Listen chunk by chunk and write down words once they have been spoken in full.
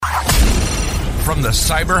From the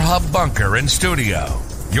Cyber Hub bunker in studio,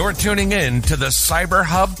 you're tuning in to the Cyber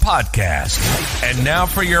Hub podcast. And now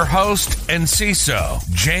for your host and CISO,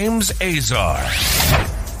 James Azar.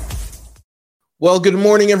 Well, good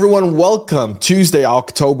morning, everyone. Welcome Tuesday,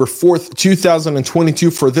 October 4th, 2022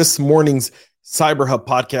 for this morning's Cyber Hub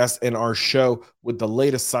podcast and our show with the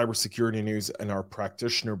latest cybersecurity news and our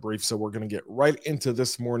practitioner brief. So we're going to get right into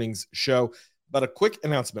this morning's show. But a quick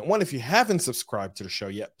announcement. One, if you haven't subscribed to the show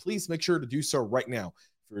yet, please make sure to do so right now.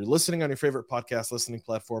 If you're listening on your favorite podcast listening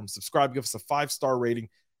platform, subscribe, give us a 5-star rating,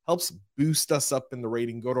 helps boost us up in the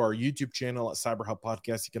rating. Go to our YouTube channel at Cyber Hub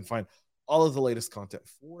Podcast. You can find all of the latest content.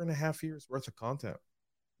 4.5 years worth of content,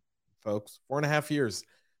 folks. 4.5 years.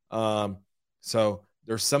 So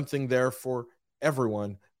there's something there for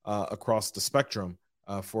everyone across the spectrum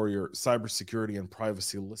for your cybersecurity and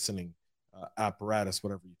privacy listening apparatus,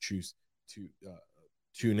 whatever you choose to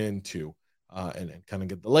tune into and kind of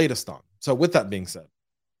get the latest on. So with that being said,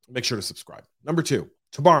 make sure to subscribe. Number 2,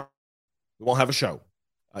 tomorrow we won't have a show.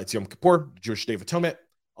 It's Yom Kippur, Jewish Day of Atonement.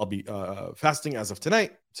 I'll be fasting as of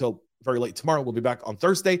tonight till very late tomorrow. We'll be back on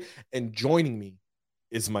Thursday. And joining me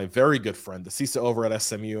is my very good friend, the CISA over at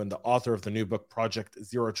SMU and the author of the new book, Project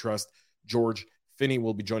Zero Trust, George Finney,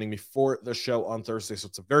 will be joining me for the show on Thursday. So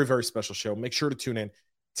it's a very, very special show. Make sure to tune in.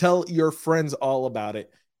 Tell your friends all about it.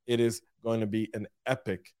 It is going to be an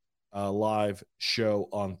epic live show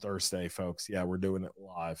on Thursday, folks. Yeah, we're doing it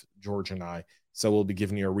live, George and I. So we'll be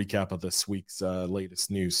giving you a recap of this week's latest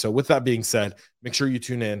news. So with that being said, make sure you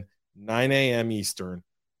tune in 9 a.m. Eastern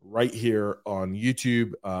right here on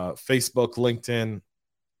YouTube, Facebook, LinkedIn,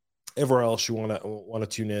 everywhere else you want to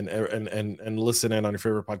tune in and listen in on your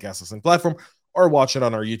favorite podcast listening platform, or watch it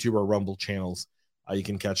on our YouTube or Rumble channels. You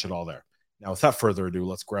can catch it all there. Now, without further ado,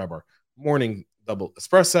 let's grab our morning double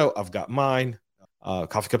espresso. I've got mine.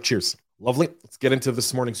 Coffee cup. Cheers. Lovely. Let's get into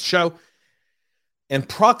this morning's show. And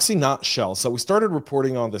ProxyNotShell. So we started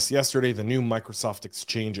reporting on this yesterday, the new Microsoft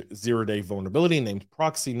Exchange zero-day vulnerability named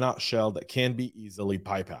ProxyNotShell that can be easily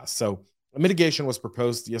bypassed. So a mitigation was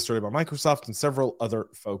proposed yesterday by Microsoft and several other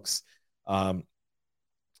folks trying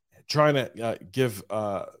to give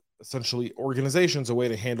essentially organizations a way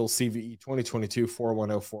to handle CVE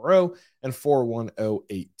 2022-41040 and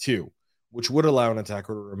 41082, which would allow an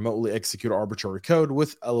attacker to remotely execute arbitrary code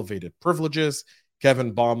with elevated privileges.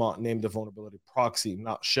 Kevin Beaumont named the vulnerability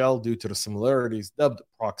ProxyNotShell due to the similarities dubbed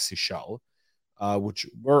ProxyShell, which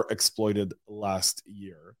were exploited last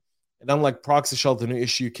year. And unlike ProxyShell, the new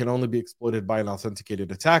issue can only be exploited by an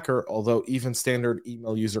authenticated attacker, although even standard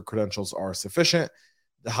email user credentials are sufficient.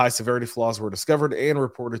 The high severity flaws were discovered and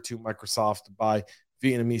reported to Microsoft by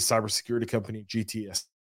Vietnamese cybersecurity company GTS,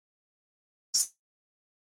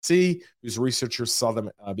 whose researchers saw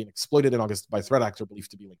them being exploited in August by a threat actor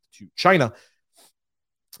believed to be linked to China.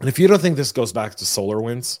 And if you don't think this goes back to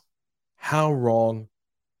SolarWinds, how wrong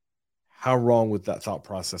would that thought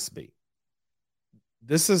process be?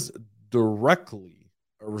 This is directly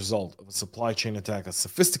a result of a supply chain attack as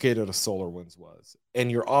sophisticated as SolarWinds was.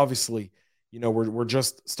 And you're obviously, we're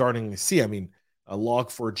just starting to see, a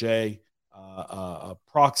Log4j, a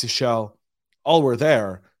ProxyShell, all were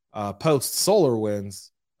there post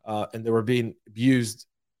SolarWinds. And they were being abused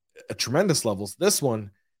at tremendous levels. This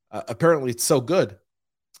one, apparently it's so good.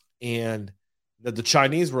 And that the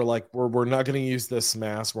Chinese were like, we're not going to use this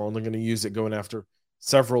mass. We're only going to use it going after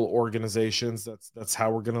several organizations. That's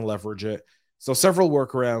how we're going to leverage it. So several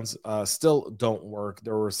workarounds still don't work.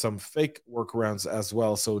 There were some fake workarounds as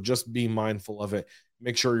well. So just be mindful of it.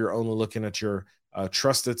 Make sure you're only looking at your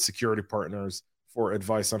trusted security partners for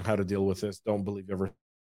advice on how to deal with this. Don't believe everything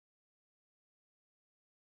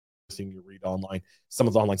you read online. Some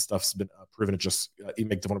of the online stuff's been proven to just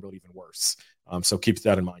make the vulnerability even worse. So keep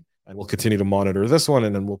that in mind. And we'll continue to monitor this one,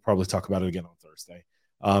 and then we'll probably talk about it again on Thursday.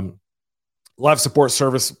 Live support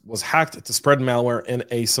service was hacked to spread malware in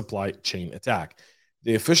a supply chain attack.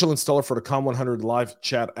 The official installer for the Com100 live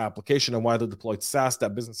chat application and widely deployed SaaS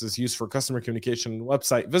that businesses use for customer communication and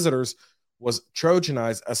website visitors was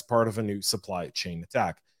Trojanized as part of a new supply chain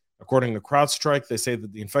attack. According to CrowdStrike, they say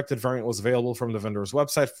that the infected variant was available from the vendor's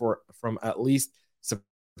website from at least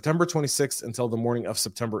September 26th until the morning of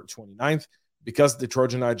September 29th. Because the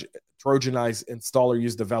Trojanized installer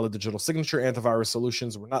used a valid digital signature, antivirus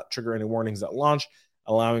solutions would not trigger any warnings at launch,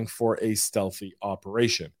 allowing for a stealthy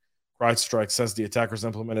operation. CrowdStrike says the attackers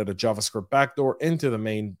implemented a JavaScript backdoor into the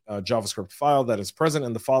main JavaScript file that is present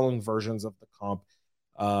in the following versions of the Comp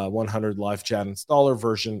 100 live chat installer,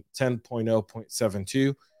 version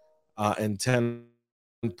 10.0.72 and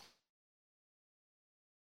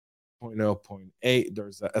 10.0.8.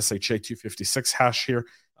 There's a SHA-256 hash here.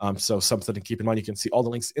 So something to keep in mind. You can see all the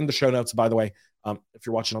links in the show notes, by the way. If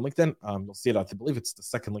you're watching on LinkedIn, you'll see it. I believe it's the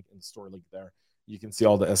second link in the story link there. You can see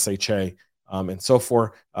all the SHA and so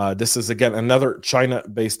forth. This is, again, another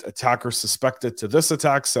China-based attacker suspected to this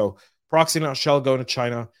attack. So ProxyNotShell going to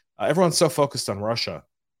China. Everyone's so focused on Russia.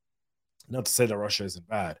 Not to say that Russia isn't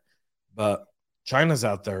bad, but China's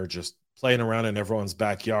out there just playing around in everyone's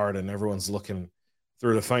backyard, and everyone's looking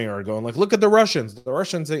through the fire going like, look at the Russians. The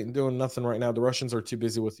Russians ain't doing nothing right now. The Russians are too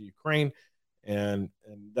busy with the Ukraine, and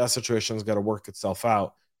that situation's got to work itself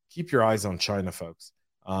out. Keep your eyes on China, folks.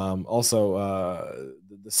 Also,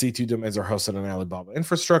 the C2 domains are hosted on Alibaba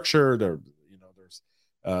infrastructure. There's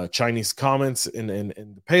Chinese comments in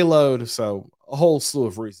the payload. So a whole slew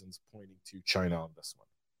of reasons pointing to China on this one.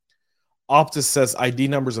 Optus says ID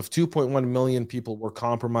numbers of 2.1 million people were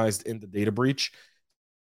compromised in the data breach.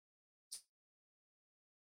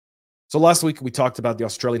 So last week, we talked about the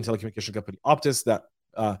Australian telecommunication company Optus that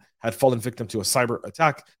had fallen victim to a cyber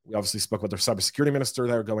attack. We obviously spoke about their cybersecurity minister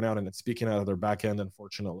there going out and speaking out of their back end,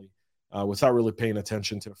 unfortunately, without really paying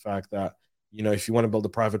attention to the fact that, if you want to build a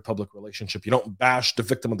private-public relationship, you don't bash the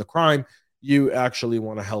victim of the crime. You actually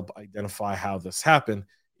want to help identify how this happened,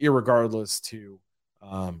 irregardless to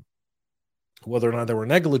whether or not they were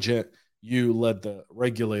negligent. You let the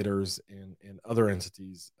regulators and other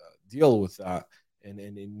entities deal with that, and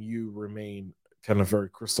you remain kind of very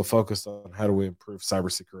crystal focused on how do we improve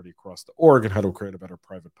cybersecurity across the org and how to create a better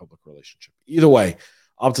private-public relationship. Either way,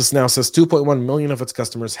 Optus now says 2.1 million of its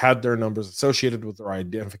customers had their numbers associated with their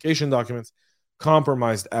identification documents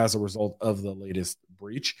compromised as a result of the latest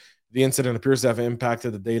breach. The incident appears to have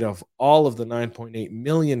impacted the data of all of the 9.8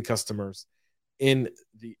 million customers in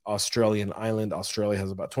the Australian island. Australia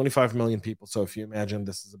has about 25 million people. So if you imagine,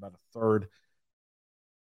 this is about a third,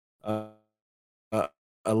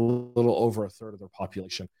 a little over a third of their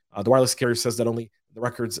population. The wireless carrier says that only the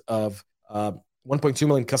records of 1.2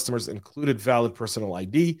 million customers included valid personal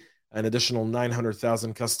ID. An additional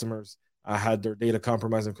 900,000 customers had their data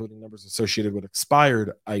compromised, including numbers associated with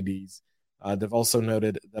expired IDs. They've also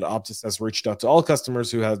noted that Optus has reached out to all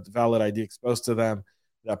customers who had valid ID exposed to them.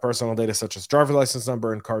 That personal data such as driver license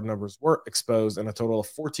number and card numbers were exposed, and a total of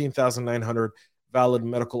 14,900 valid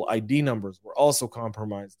medical ID numbers were also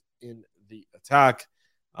compromised in the attack.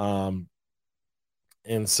 And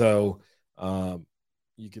so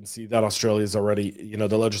you can see that Australia is already,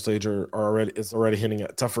 the legislature is already hinting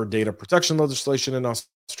at tougher data protection legislation in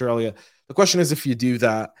Australia. The question is, if you do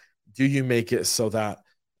that, do you make it so that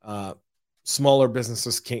smaller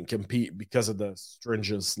businesses can't compete because of the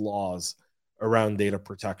stringent laws around data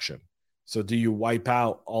protection? So do you wipe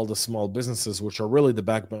out all the small businesses, which are really the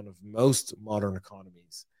backbone of most modern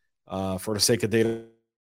economies, for the sake of data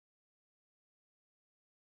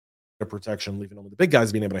protection, leaving only the big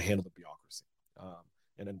guys being able to handle the bureaucracy?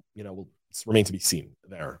 And then, will remain to be seen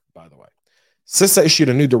there, by the way. CISA issued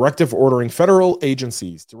a new directive ordering federal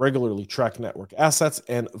agencies to regularly track network assets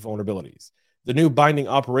and vulnerabilities. The new binding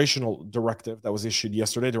operational directive that was issued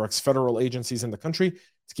yesterday directs federal agencies in the country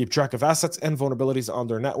to keep track of assets and vulnerabilities on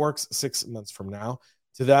their networks 6 months from now.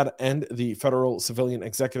 To that end, the Federal Civilian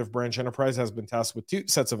Executive Branch Enterprise has been tasked with 2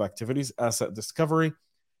 sets of activities: asset discovery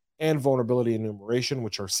and vulnerability enumeration,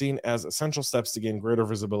 which are seen as essential steps to gain greater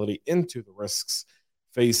visibility into the risks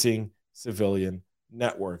facing civilian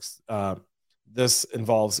networks. This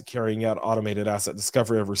involves carrying out automated asset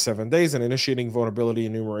discovery every 7 days and initiating vulnerability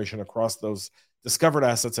enumeration across those discovered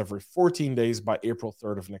assets every 14 days by April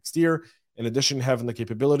 3rd of next year. In addition, having the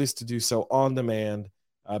capabilities to do so on demand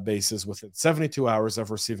basis within 72 hours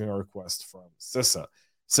of receiving a request from CISA.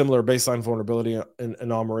 Similar baseline vulnerability and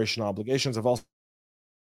enumeration obligations have also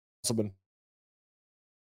been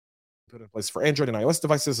put in place for Android and iOS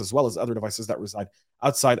devices, as well as other devices that reside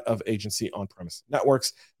outside of agency on-premise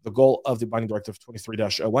networks. The goal of the binding directive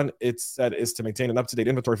 23-01, it said, is to maintain an up-to-date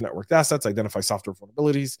inventory of networked assets, identify software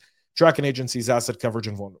vulnerabilities, track an agency's asset coverage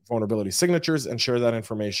and vulnerability signatures, and share that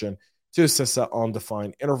information to CISA on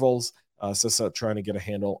defined intervals. CISA trying to get a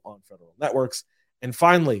handle on federal networks. And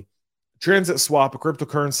finally, Transit Swap, a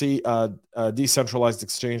cryptocurrency decentralized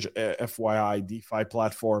exchange, FYI, DeFi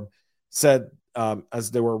platform, said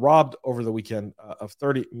as they were robbed over the weekend of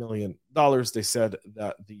 $30 million, they said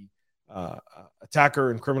that the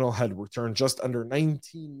attacker and criminal had returned just under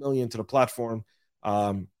 $19 million to the platform,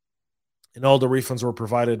 and all the refunds were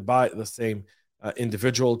provided by the same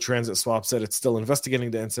individual. Transit Swap said it's still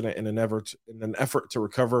investigating the incident in an effort to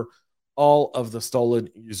recover all of the stolen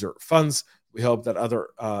user funds. We hope that other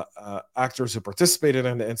actors who participated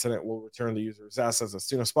in the incident will return the user's assets as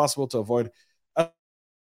soon as possible to avoid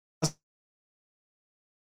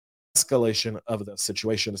escalation of the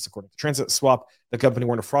situation. This according to Transit Swap. The company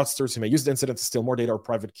warned of fraudsters who may use the incident to steal more data or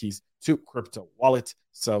private keys to crypto wallet.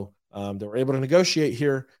 So they were able to negotiate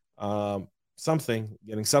here. Getting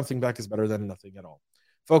something back is better than nothing at all.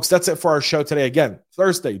 Folks, that's it for our show today. Again,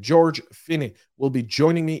 Thursday, George Finney will be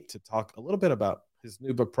joining me to talk a little bit about his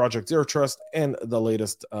new book, Project Zero Trust, and the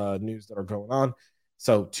latest news that are going on.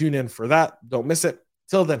 So tune in for that. Don't miss it.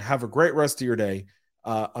 Till then, have a great rest of your day.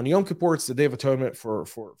 On Yom Kippur, it's the Day of Atonement for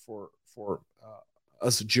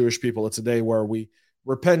us Jewish people. It's a day where we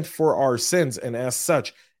repent for our sins. And as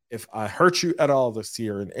such, if I hurt you at all this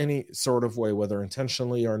year in any sort of way, whether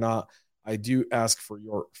intentionally or not, I do ask for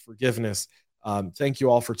your forgiveness. Thank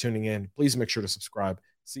you all for tuning in. Please make sure to subscribe.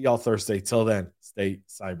 See y'all Thursday. Till then, stay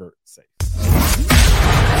cyber safe.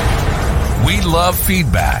 We love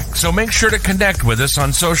feedback, so make sure to connect with us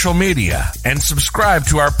on social media and subscribe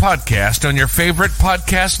to our podcast on your favorite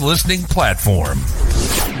podcast listening platform.